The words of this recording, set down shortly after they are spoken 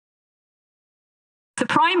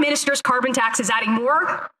Prime Minister's carbon tax is adding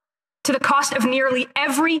more to the cost of nearly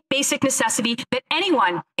every basic necessity that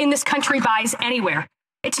anyone in this country buys anywhere.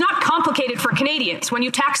 It's not complicated for Canadians. When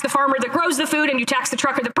you tax the farmer that grows the food and you tax the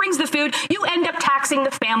trucker that brings the food, you end up taxing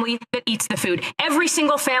the family that eats the food. Every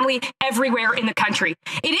single family, everywhere in the country.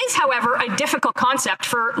 It is, however, a difficult concept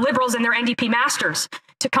for Liberals and their NDP masters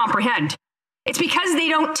to comprehend. It's because they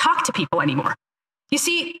don't talk to people anymore. You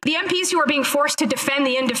see, the MPs who are being forced to defend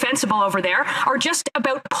the indefensible over there are just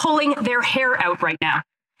about pulling their hair out right now.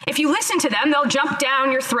 If you listen to them, they'll jump down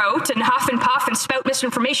your throat and huff and puff and spout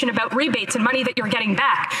misinformation about rebates and money that you're getting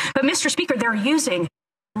back. But Mr. Speaker, they're using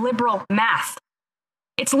Liberal math.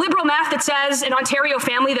 It's Liberal math that says an Ontario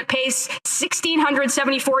family that pays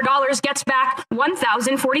 $1,674 gets back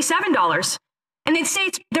 $1,047. And they'd say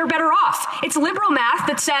they're better off. It's Liberal math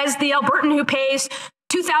that says the Albertan who pays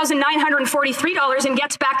 $2,943 and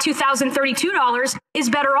gets back $2,032 is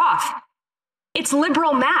better off. It's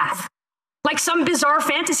Liberal math. Like some bizarre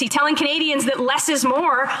fantasy telling Canadians that less is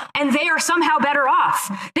more and they are somehow better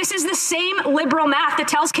off. This is the same Liberal math that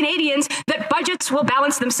tells Canadians that budgets will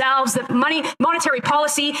balance themselves, that monetary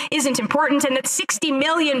policy isn't important, and that $60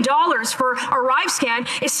 million for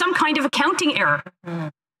ArriveScan is some kind of accounting error.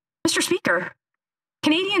 Mr. Speaker,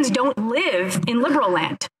 Canadians don't live in Liberal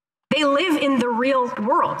land. They live in the real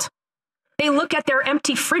world. They look at their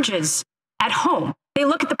empty fridges at home. They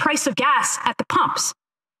look at the price of gas at the pumps.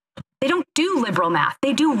 They don't do Liberal math.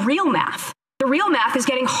 They do real math. The real math is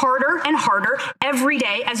getting harder and harder every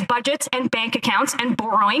day as budgets and bank accounts and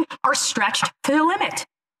borrowing are stretched to the limit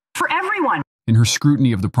for everyone. In her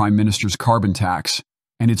scrutiny of the Prime Minister's carbon tax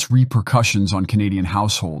and its repercussions on Canadian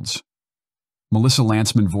households, Melissa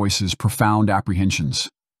Lantsman voices profound apprehensions.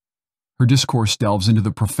 Her discourse delves into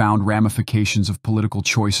the profound ramifications of political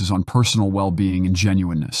choices on personal well-being and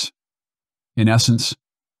genuineness. In essence,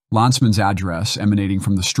 Lantsman's address, emanating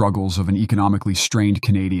from the struggles of an economically strained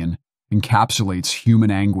Canadian, encapsulates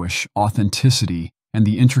human anguish, authenticity, and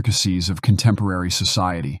the intricacies of contemporary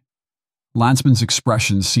society. Lantsman's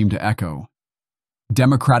expressions seem to echo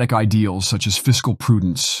democratic ideals such as fiscal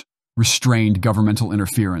prudence, restrained governmental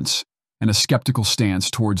interference, and a skeptical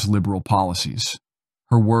stance towards liberal policies.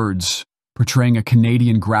 Her words, portraying a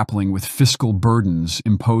Canadian grappling with fiscal burdens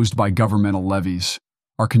imposed by governmental levies,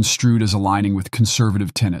 are construed as aligning with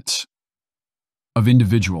conservative tenets of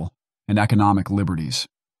individual and economic liberties.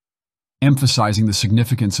 Emphasizing the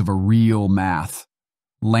significance of a real math,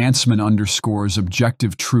 Lantsman underscores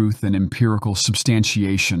objective truth and empirical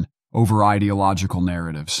substantiation over ideological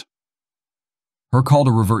narratives. Her call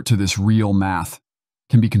to revert to this real math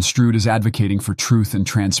can be construed as advocating for truth and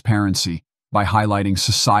transparency by highlighting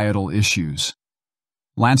societal issues.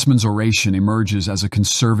 Lantsman's oration emerges as a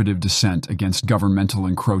conservative dissent against governmental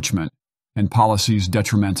encroachment and policies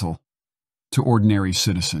detrimental to ordinary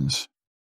citizens.